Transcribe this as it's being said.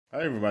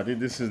Hi everybody,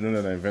 this is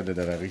another inverter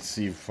that I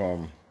received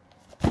from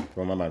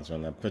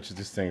Amazon. I purchased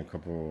this thing a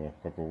couple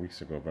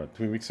weeks ago, about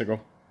 3 weeks ago,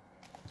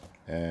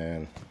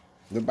 and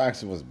the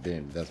box was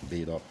that's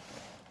beat up,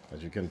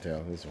 as you can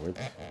tell. It's ripped.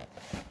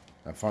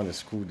 I found a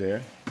screw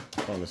there.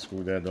 Don't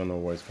know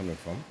where it's coming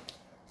from.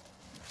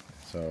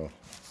 So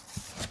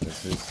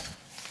this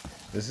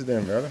is the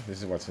inverter.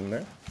 This is what's in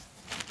there.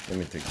 Let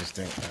me take this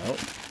thing out.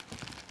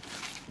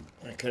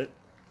 Okay,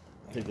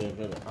 take the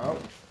inverter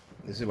out.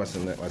 This is what's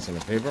in the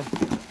paper.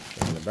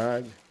 In the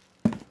bag.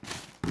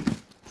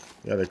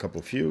 You got a couple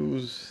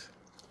fuse.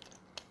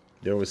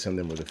 They always send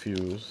them with a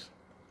fuse.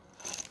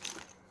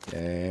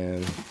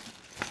 And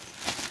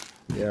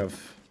you have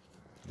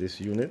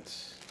this unit.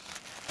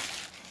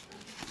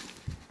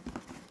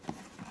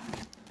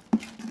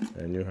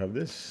 And you have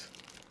this.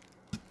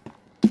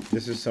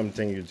 This is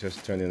something you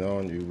just turn it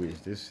on.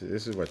 This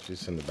is what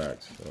is in the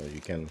bag. So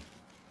you can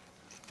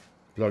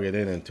plug it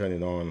in and turn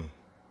it on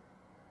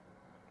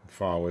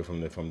far away from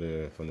the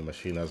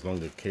machine, as long as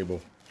the cable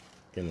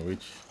can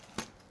reach,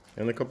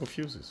 and a couple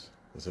fuses.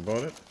 That's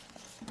about it.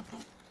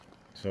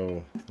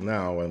 So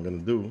now what I'm going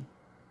to do,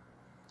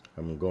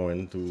 I'm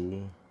going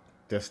to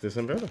test this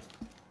inverter.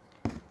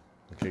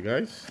 Okay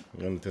guys,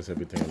 I'm going to test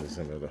everything on this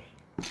inverter.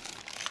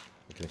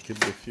 You can keep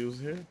the fuse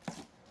here,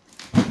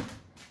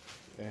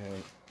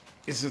 and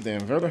this is the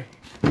inverter.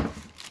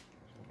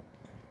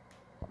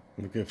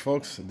 Okay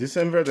folks, this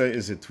inverter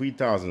is a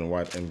 3000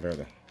 watt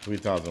inverter.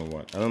 3000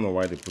 watt. I don't know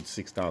why they put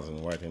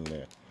 6000 watt in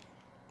there.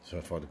 So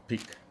for the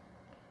peak.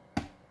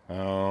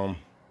 I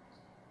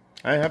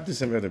have this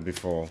inverter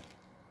before,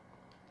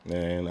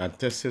 and I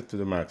tested to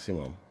the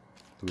maximum,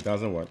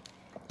 3000 watt.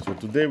 So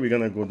today we're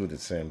gonna go do the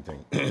same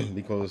thing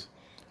because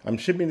I'm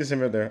shipping this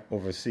inverter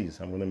overseas.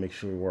 I'm gonna make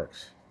sure it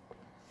works.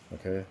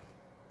 Okay,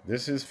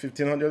 this is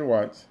 1500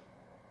 watts.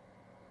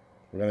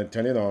 We're gonna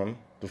turn it on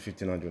to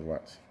 1500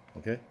 watts.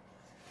 Okay,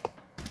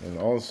 and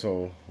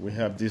also we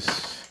have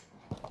this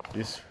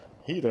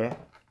heater.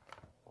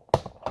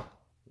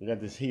 We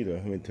got this heater.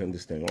 Let me turn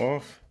this thing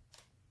off.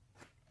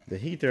 The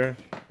heater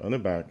on the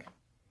back,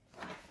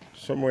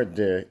 somewhere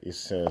there it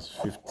says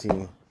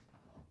 15.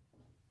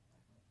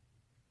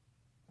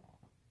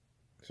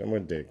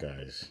 Somewhere there,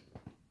 guys.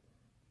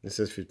 It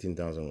says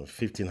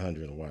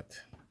 1500 watt.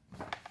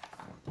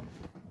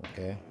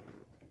 Okay.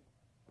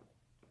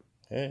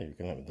 Hey, you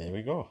can have it. There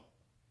we go.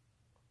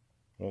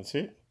 That's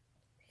it.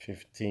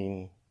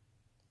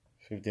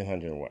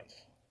 1500 watts.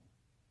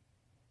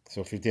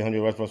 So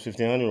 1500 watts plus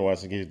 1500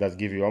 watts, that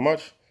give you how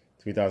much?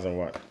 3000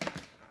 watts.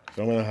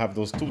 So I'm going to have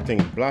those two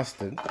things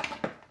blasted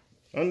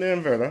on the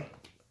inverter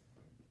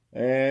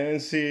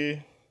and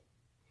see,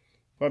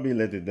 probably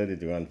let it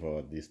run for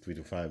at least 3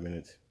 to 5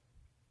 minutes.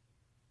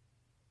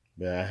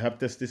 But I have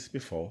tested this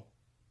before,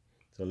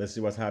 so let's see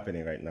what's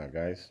happening right now,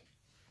 guys.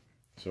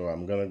 So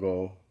I'm going to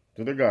go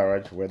to the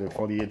garage where the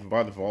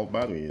 48-volt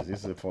battery is.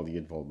 This is a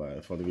 48-volt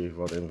battery,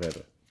 48-volt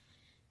inverter.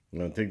 I'm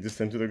going to take this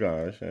thing to the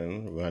garage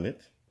and run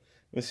it.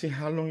 Let's see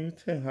how long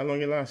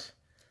it lasts.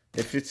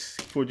 If it's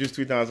produced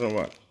 3000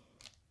 watt.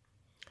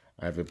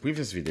 I have a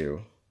previous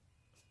video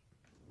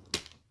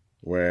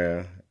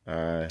where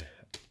I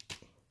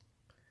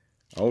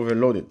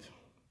overloaded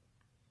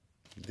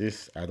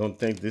this. I don't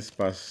think this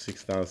passed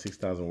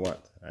 6000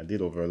 watt. I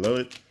did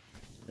overload it.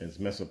 It's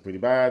messed up pretty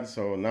bad.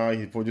 So now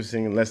he's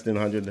producing less than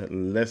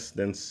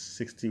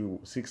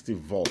 60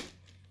 volt.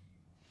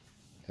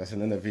 That's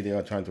another video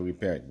I'm trying to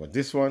repair it. But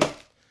this one,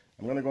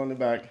 I'm gonna go in the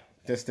back,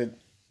 test it.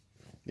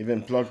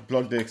 Even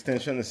plug the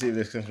extension and see if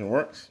the extension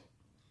works,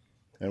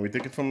 and we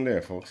take it from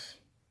there, folks.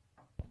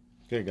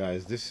 Okay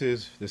guys, this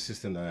is the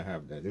system that I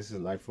have there. This is a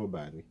LiFePro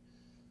battery.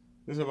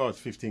 This is about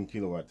 15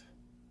 kilowatt.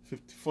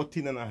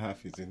 14 and a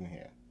half is in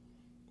here.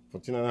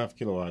 14 and a half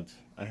kilowatt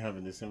I have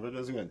in this inverter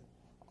as well.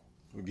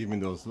 We'll give me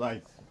those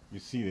lights you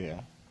see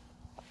there.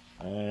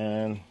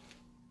 And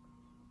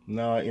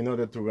now in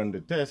order to run the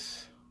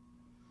test,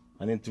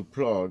 I need to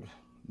plug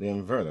the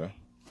inverter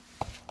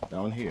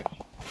down here.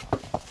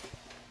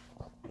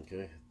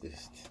 Okay,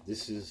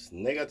 this is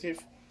negative.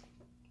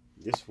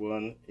 This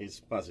one is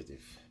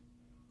positive.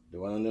 The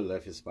one on the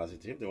left is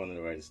positive. The one on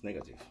the right is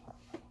negative.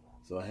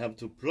 So I have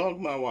to plug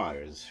my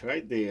wires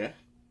right there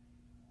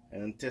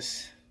and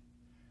test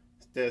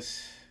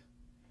this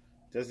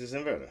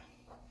inverter.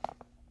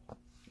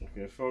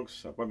 Okay,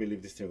 folks, I'll probably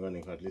leave this thing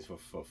running for at least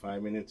for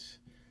 5 minutes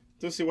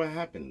to see what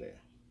happened there.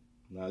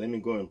 Now let me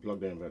go and plug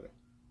the inverter.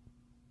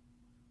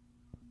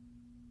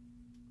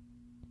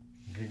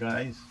 Okay,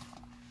 guys.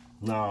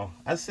 Now,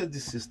 I set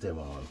this system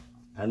on.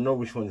 I know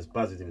which one is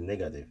positive and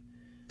negative,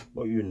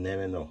 but you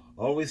never know.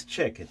 Always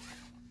check it.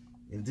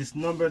 If this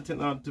number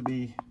turn out to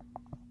be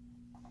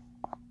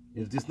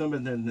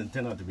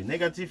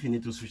negative, you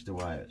need to switch the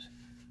wires.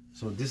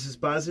 So this is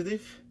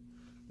positive,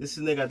 this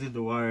is negative,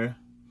 the wire,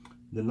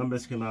 the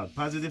numbers came out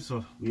positive,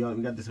 so we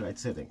got this right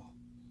setting.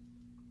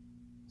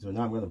 So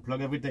now I'm going to plug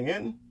everything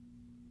in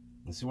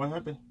and see what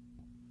happens.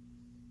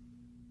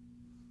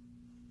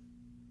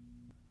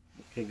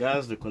 Okay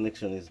guys, the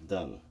connection is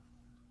done.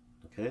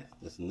 Okay,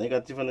 there's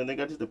negative and the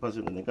negative, the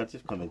positive and the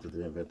negative coming to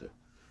the inverter.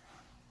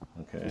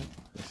 Okay,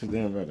 this is the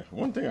inverter.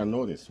 One thing I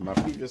noticed, my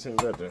previous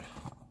inverter,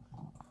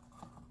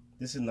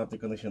 this is not the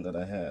connection that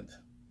I had.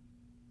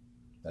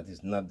 That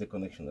is not the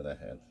connection that I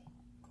had.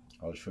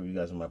 I'll show you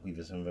guys my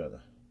previous inverter.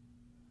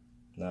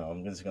 Now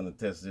I'm just gonna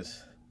test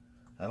this.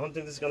 I don't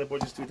think this is gonna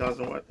produce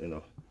 3000 watt, you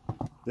know.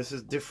 This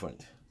is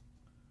different.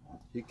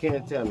 You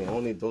can't tell me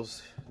only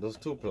those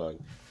two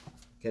plugs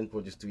can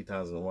produce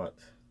 3000 watt.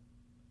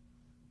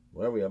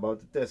 Well, we're about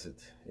to test it.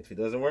 If it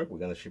doesn't work, we're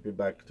gonna ship it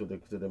back to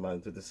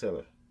the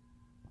seller.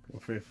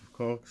 Okay,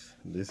 folks,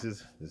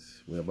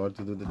 we're about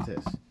to do the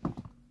test.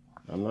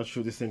 I'm not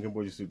sure this thing can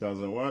produce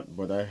 2000 watt,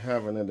 but I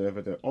have another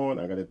inverter on.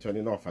 I gotta turn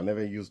it off. I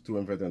never used two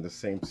inverters in the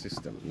same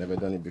system. Never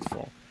done it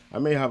before. I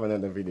may have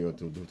another video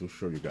to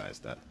show you guys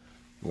that.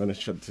 I'm gonna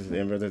shut the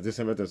inverter. This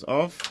inverter is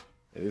off.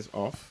 It is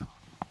off.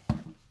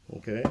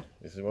 Okay,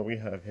 this is what we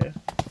have here.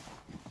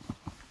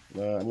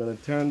 Now I'm gonna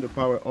turn the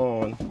power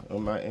on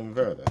my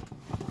inverter.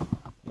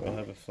 I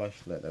have a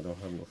flashlight. I don't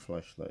have no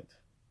flashlight.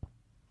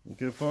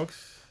 Okay,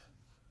 folks,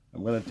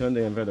 I'm gonna turn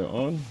the inverter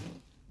on.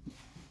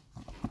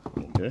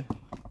 Okay,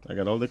 I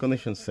got all the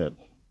connections set.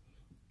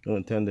 I'm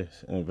gonna turn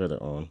this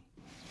inverter on.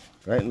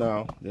 Right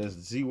now, there's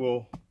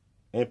 0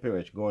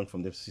 amperage going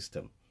from the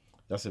system.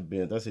 That's a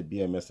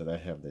BMS that I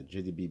have, the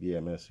JDB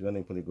BMS.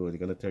 Running pretty good. It's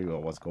gonna tell you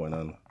what's going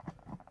on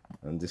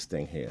this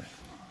thing here.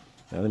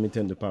 Now let me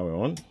turn the power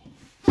on.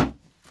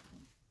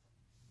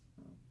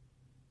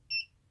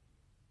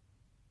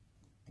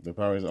 The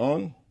power is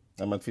on.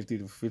 I'm at 50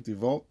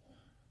 volt.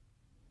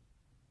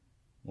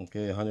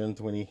 Okay,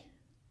 120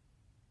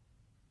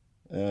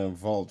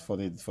 volt for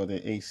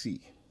the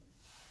AC.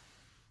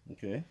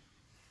 Okay.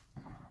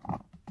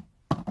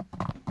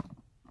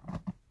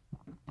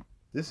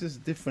 This is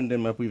different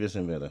than my previous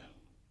inverter.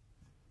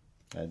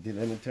 Let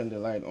me turn the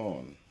light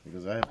on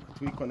because I have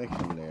 3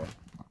 connections there.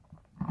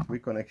 3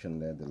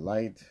 connections there: the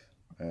light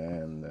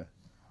and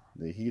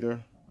the heater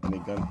and the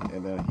gun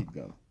and the heat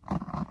gun.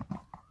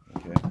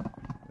 Okay.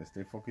 Let's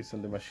stay focused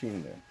on the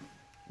machine there.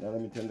 Now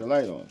let me turn the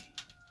light on.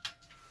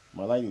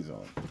 My light is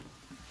on.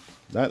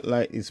 That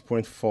light is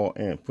 0.4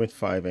 amp,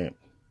 0.5 amp.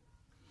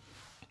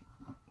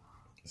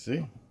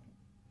 See?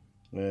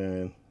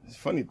 And the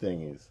funny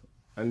thing is,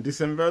 on this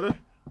inverter,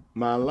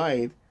 my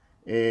light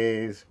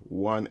is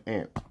 1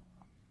 amp.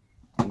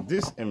 In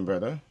this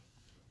inverter,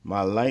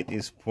 my light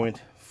is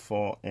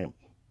 0.4 amp.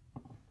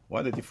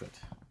 What a difference.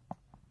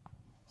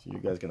 So you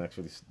guys can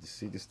actually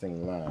see this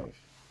thing live.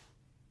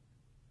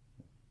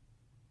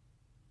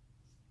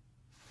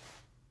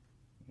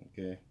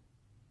 Okay,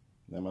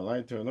 now my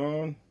light turned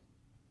on.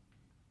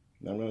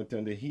 Now I'm going to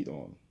turn the heat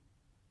on.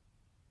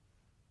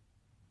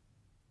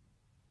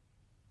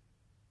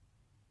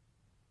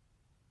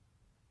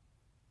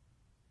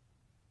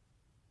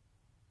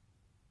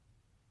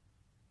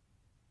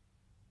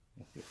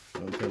 Okay,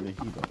 I'm going to turn the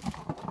heat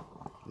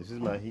on. This is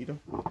my heater.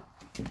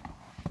 Can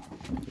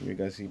you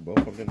guys see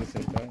both of them at the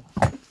same time?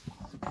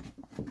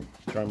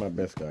 Try my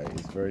best, guys.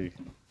 It's very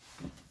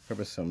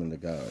cumbersome in the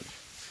garage.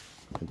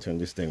 And turn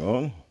this thing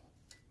on.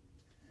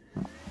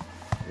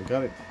 We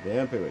got it, the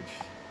amperage.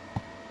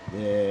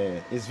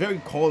 It's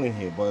very cold in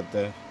here, but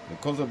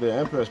because of the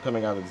amperage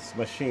coming out of this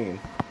machine,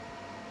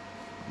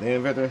 the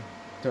inverter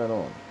turned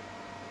on.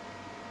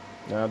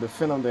 Now the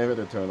fan on the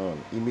inverter turned on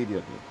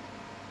immediately.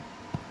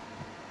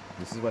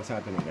 This is what's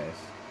happening, guys.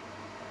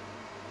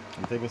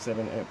 I'm taking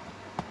 7 amp.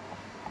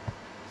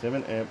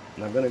 7 amp,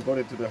 and I'm gonna go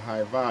to the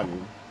high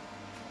volume.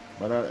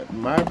 But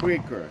my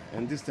breaker,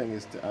 and this thing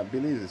is, I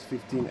believe, is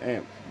 15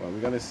 amp. But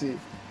we're gonna see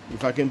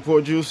if I can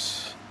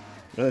produce.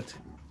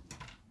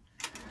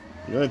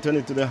 I'm going to turn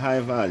it to the high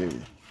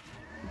volume.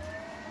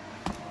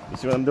 You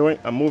see what I'm doing?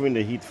 I'm moving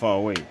the heat far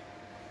away.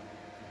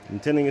 I'm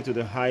turning it to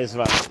the highest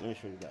volume. Let me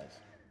show you guys.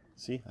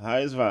 See?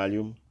 Highest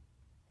volume.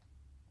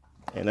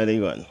 And there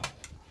you go.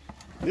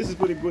 This is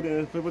pretty good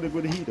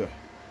heater.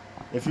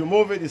 If you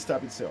move it, it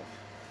stops itself.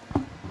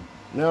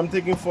 Now I'm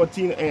taking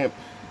 14 amp.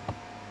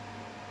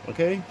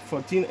 Okay?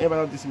 14 amp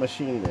out of this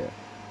machine there.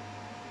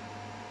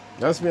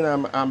 That's mean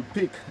I'm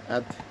peak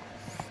at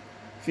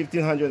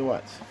 1500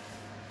 watts.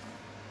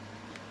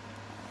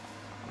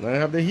 Now I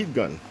have the heat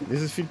gun.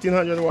 This is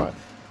 1500 watt.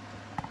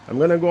 I'm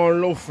gonna go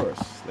on low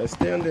first. Let's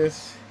stay on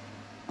this.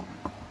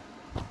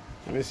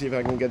 Let me see if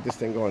I can get this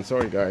thing going.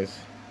 Sorry guys.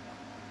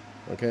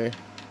 Okay.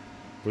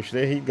 Push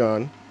the heat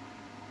gun.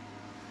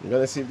 I'm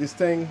gonna see if this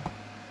thing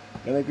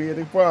gonna create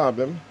a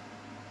problem.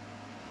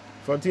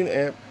 14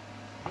 amp.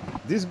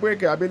 This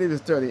breaker I believe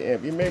is 30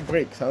 amp. It may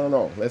break. I don't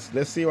know. Let's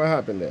see what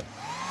happened there.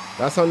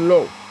 That's on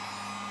low.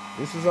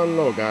 This is on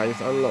low, guys.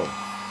 On low.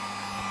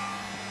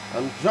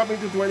 I'm dropping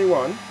to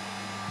 21.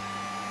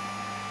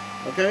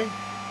 Okay,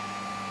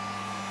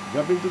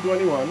 jumping to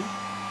 21.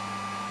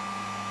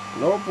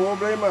 No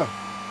problema.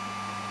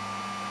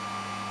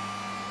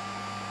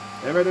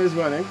 Everything is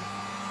running.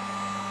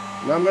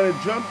 Now I'm going to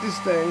jump this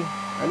thing.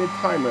 I need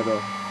timer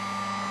though.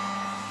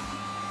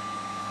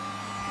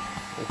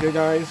 Okay,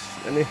 guys.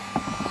 Let me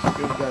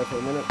give that for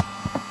a minute.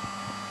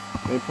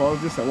 Let me pause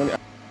this.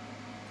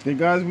 Okay,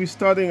 guys. We're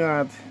starting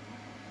at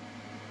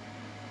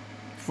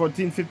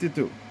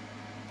 1452.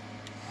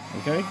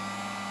 Okay,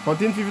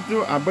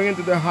 1452, I bring it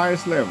to the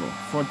highest level.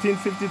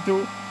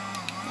 1452,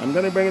 I'm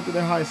gonna bring it to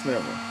the highest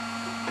level.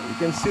 You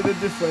can see the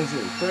difference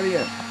here. 30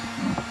 amp.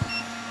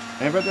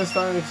 Inverter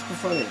starting is too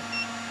funny.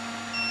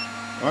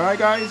 Alright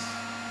guys,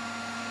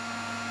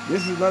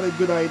 this is not a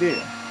good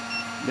idea.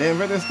 The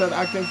inverter start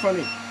acting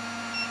funny.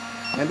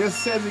 And this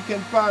says it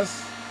can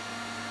pass.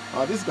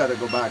 Oh, this gotta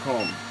go back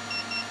home.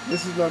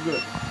 This is not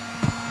good.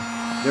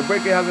 The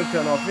breaker hasn't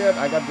turned off yet.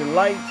 I got the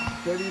light,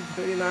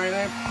 39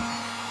 amp.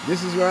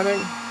 This is running.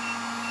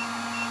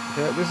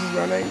 Okay, this is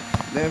running.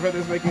 The inverter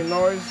is making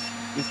noise.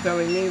 It's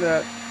telling me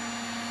that.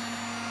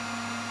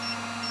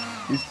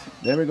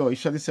 There we go. It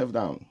shut itself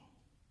down.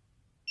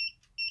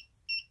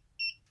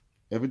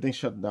 Everything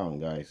shut down,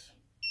 guys.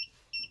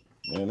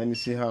 And let me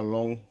see how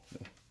long.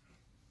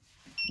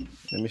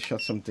 Let me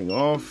shut something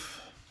off.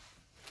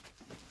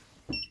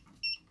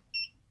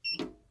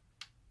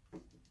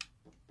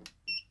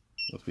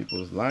 Those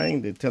people is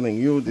lying. They're telling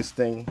you this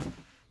thing.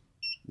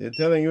 They're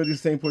telling you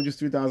this thing produced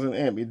 3000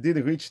 amp. It did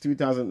reach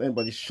 3000 amp,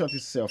 but it shut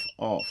itself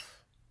off.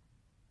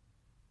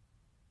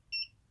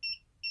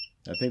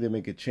 I think they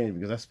make a change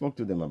because I spoke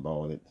to them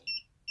about it.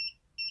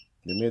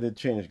 They made a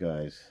change,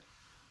 guys.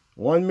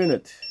 1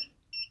 minute.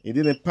 It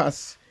didn't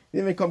pass. It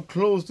didn't even come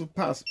close to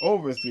pass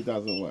over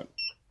 3000 watt.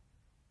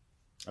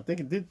 I think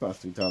it did pass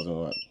 3000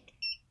 watt.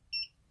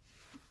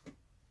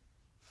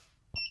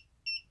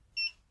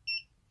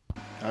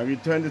 I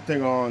returned the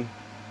thing on.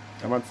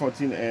 I'm at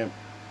 14 amp.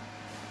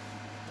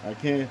 I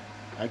can't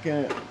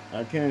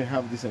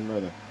have this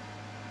inverter.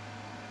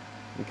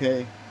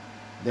 Okay,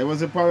 there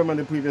was a problem on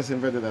the previous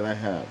inverter that I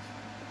have.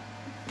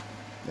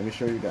 Let me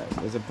show you guys.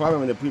 There's a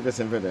problem in the previous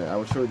inverter. I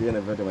will show you the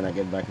inverter when I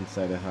get back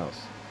inside the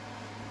house.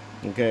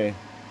 Okay,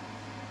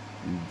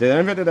 the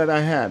inverter that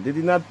I had, they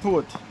did not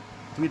put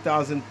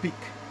 3000 peak,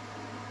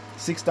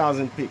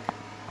 6000 peak.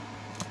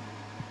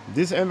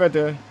 This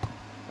inverter,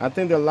 I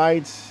think the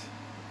lights,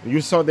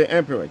 you saw the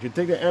amperage. You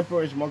take the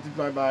amperage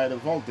multiplied by the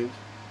voltage,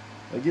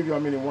 I'll give you how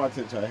many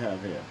wattage I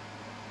have here.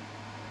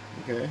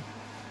 Okay,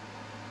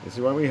 this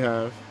is what we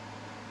have.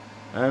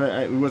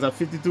 It was at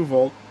 52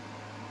 volt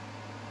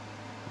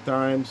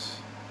times,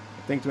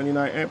 I think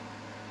 29 amp.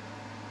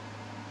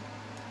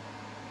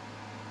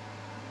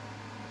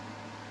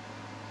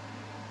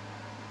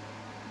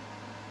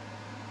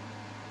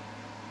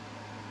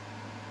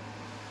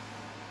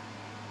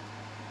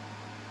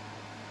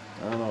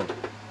 I don't know.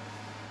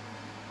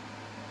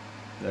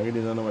 I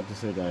really don't know what to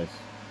say, guys.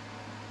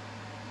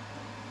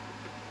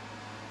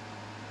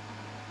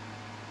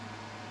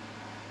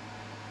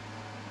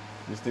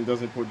 This thing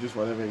doesn't produce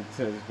whatever it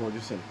says it's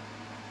producing.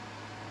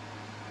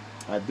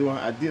 I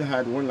did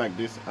had one like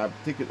this. I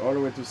take it all the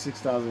way to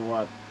 6000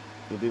 watt.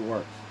 It did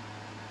work.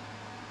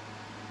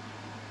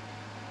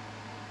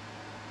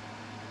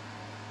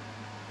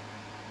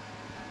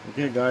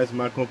 Okay, guys.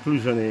 My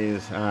conclusion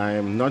is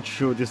I'm not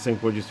sure this thing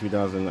produces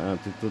 3000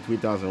 to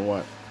 3000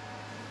 watt.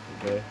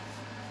 Okay.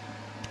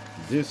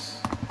 This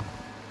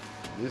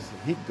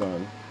heat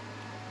gun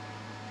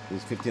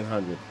is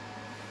 1500.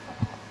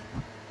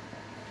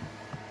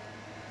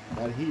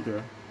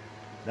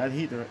 That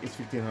heater is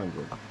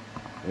 1500.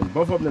 When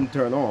both of them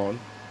turn on,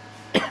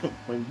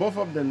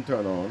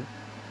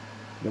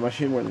 the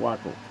machine went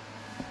wacko.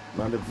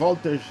 Now the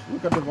voltage,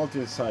 look at the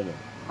voltage inside it.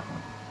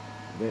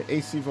 The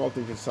AC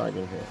voltage inside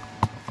in here.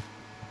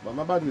 But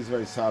my battery is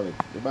very solid.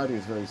 The battery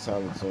is very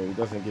solid, so it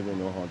doesn't give me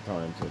no hard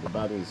time. So the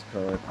battery is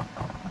correct.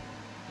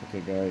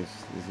 Okay, guys,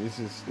 this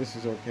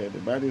is okay. The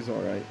battery is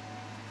all right.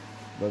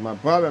 But the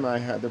problem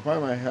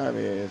I have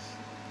is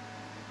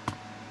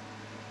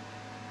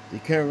you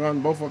can't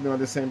run both of them at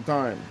the same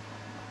time.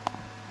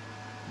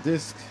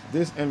 This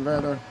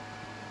inverter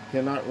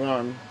cannot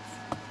run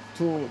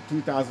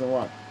 2000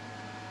 watt.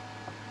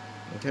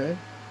 Okay.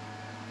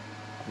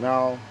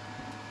 Now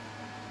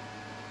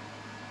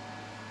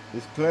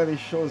this clearly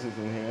shows it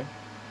in here.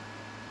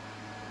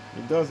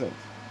 It doesn't.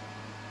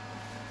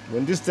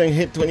 When this thing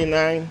hit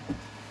 29,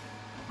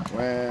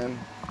 when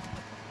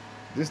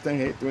this thing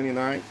hit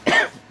 29,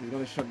 it's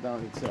gonna shut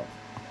down itself.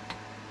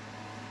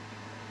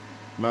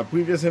 My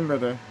previous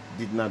inverter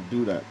did not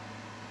do that.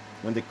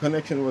 When the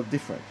connection was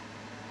different.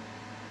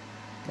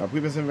 My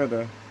previous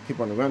inverter keep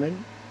on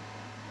running.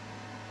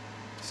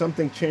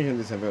 Something changed in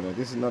this inverter.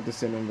 This is not the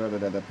same inverter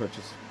that I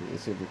purchased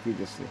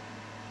previously.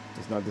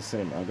 It's not the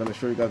same. I'm gonna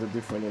show you guys the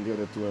difference in the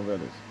other two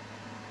inverters.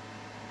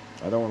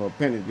 I don't want to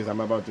open it because I'm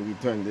about to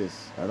return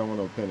this. I don't want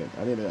to open it.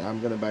 I'm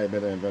gonna buy a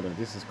better inverter.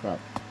 This is crap.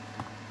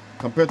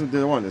 Compared to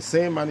the one, the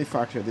same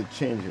manufacturer, they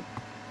change it.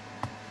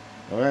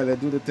 Alright,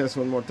 let's do the test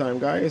one more time,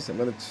 guys. I'm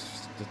gonna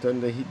turn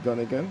the heat gun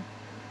again.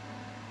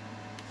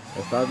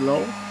 I start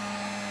low.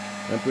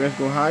 Amperage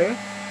go higher.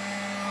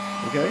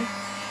 Okay.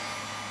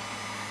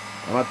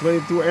 I'm at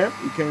 22 amp.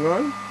 You can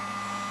run.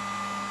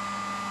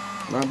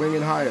 Now bring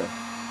it higher.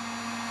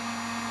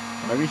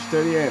 I reach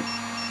 30 amp.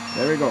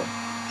 There we go.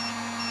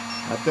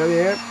 At 30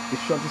 amp, it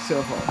shut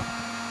itself off.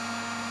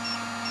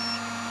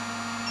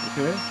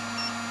 Okay.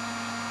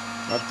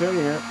 At 30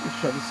 amp, it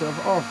shut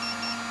itself off.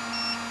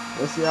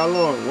 Let's see how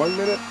long. 1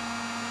 minute.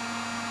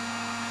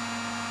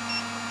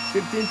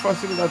 15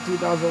 faucet at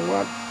 2000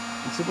 watt.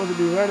 It's supposed to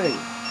be running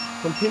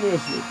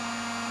continuously.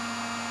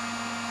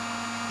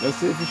 Let's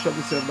see if it shut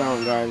itself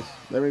down, guys.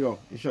 There we go.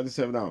 It shut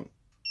itself down.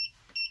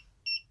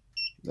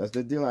 That's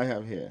the deal I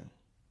have here.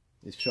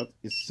 It shut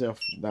itself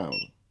down.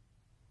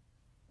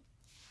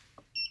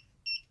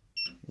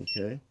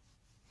 Okay.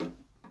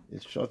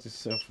 It shut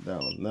itself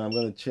down. Now I'm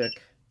going to check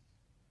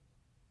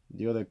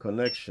the other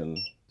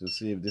connection to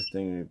see if this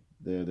thing,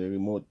 the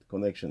remote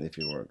connection, if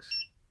it works.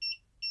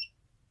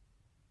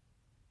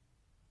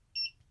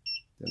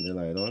 Turn the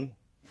light on.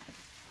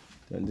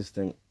 Turn this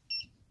thing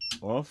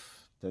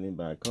off. Turn it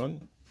back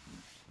on.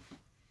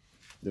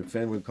 The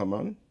fan will come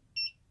on.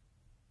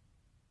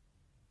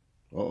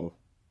 Uh-oh.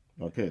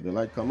 Okay, the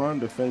light come on,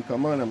 the fan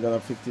come on. I'm gonna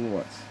have 15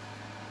 watts.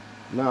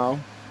 Now,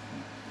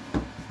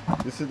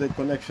 this is the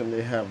connection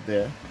they have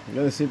there. I'm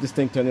gonna see if this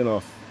thing turning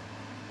off.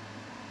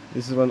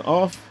 This is one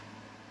off.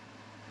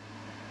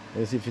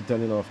 Let's see if it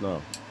turning off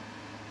now.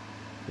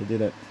 It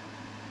didn't.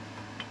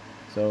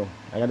 So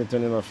I gotta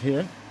turn it off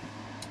here.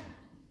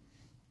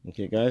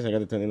 Okay, guys, I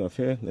gotta turn it off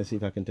here. Let's see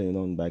if I can turn it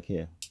on back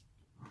here.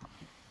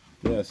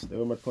 Yes, the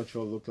remote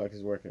control looks like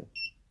it's working.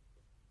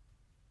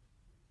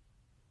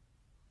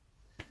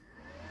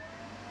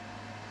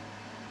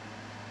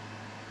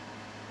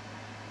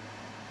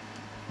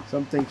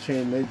 Something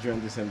changed major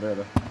in this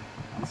inverter.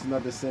 This is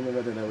not the same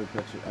inverter that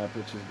I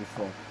purchased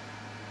before.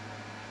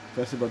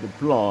 First of all, the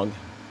plug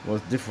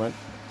was different.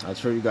 I'll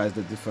show you guys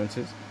the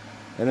differences.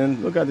 And then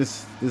look at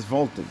this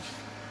voltage.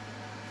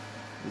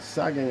 It's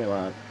sagging a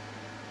lot.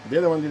 The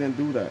other one didn't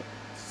do that.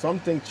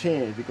 Something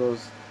changed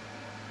because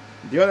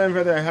the other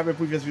inverter, I have a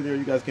previous video,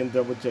 you guys can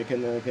double check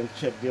and can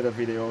check the other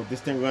video. This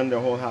thing ran the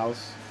whole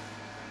house.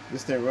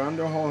 This thing ran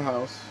the whole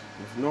house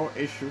with no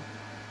issue.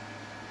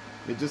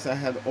 It just I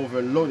had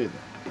overloaded.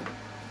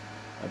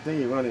 I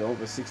think it ran it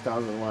over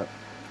 6,000 watt.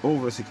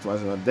 Over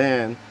 6,000 watt.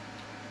 Then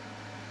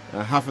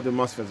half of the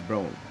MOSFET's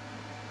blown.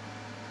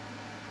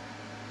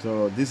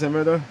 So this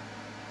inverter,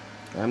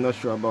 I'm not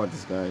sure about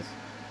this, guys.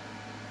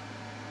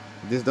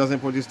 This doesn't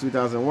produce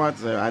 2,000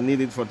 watts. I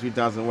need it for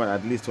 3,000 watts,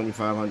 at least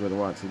 2,500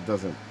 watts. It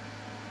doesn't.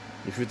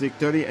 If you take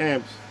 30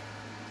 amps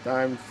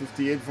times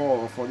 58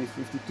 volt or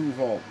 52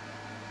 volt,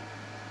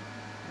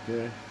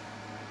 okay,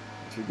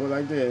 if you go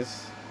like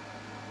this,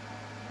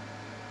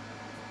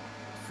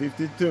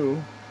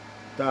 52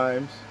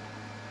 times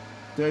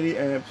 30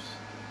 amps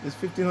is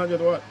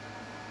 1,500 watt.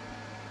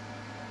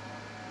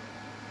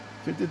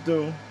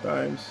 52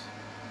 times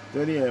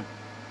 30 amp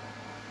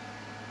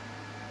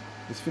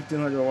is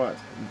 1,500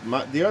 watts.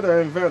 The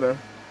other inverter,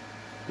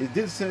 it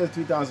did say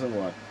 3,000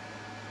 watt.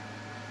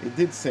 It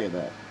did say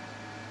that.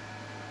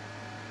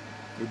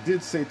 It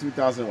did say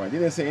 2,000 watt. It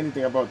didn't say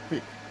anything about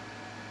peak.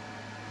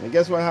 And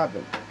guess what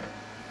happened?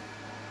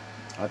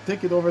 I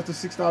take it over to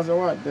 6,000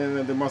 watt, then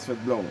the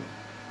MOSFET blowing.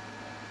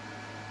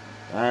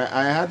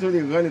 I had to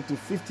really run it to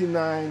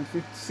 59,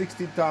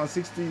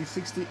 50,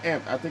 60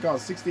 amp. I think I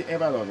was 60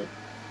 amp out of it.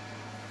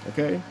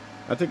 Okay?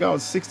 I think I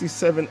was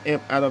 67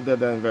 amp out of that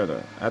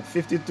inverter. At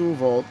 52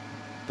 volt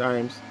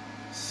times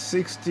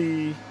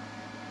 60,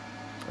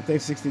 I think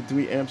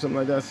 63 amp, something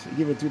like that.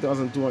 Give it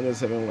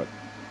 2,207 watt.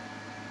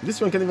 This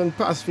one can even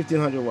pass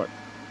 1,500 watt.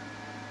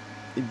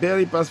 It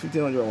barely passed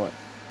 1,500 watt.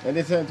 And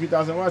they said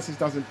 3,000 watt,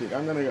 6,000 peak.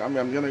 I'm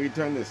gonna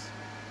return this.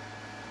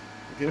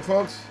 Okay,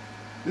 folks.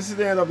 This is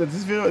the end of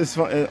this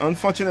video.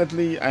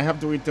 Unfortunately, I have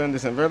to return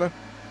this inverter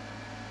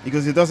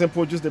because it doesn't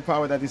produce the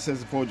power that it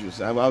says it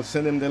produces. I'll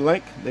send them the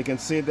link. They can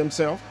see it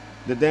themselves.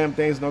 The damn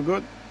thing is no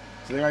good,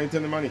 so they gotta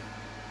return the money.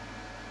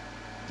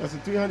 That's a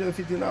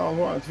 $315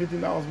 watt,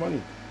 $15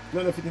 money.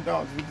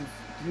 $215,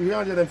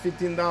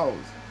 $315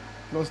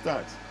 plus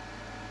tax.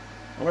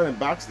 I'm gonna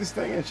box this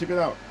thing and ship it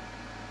out.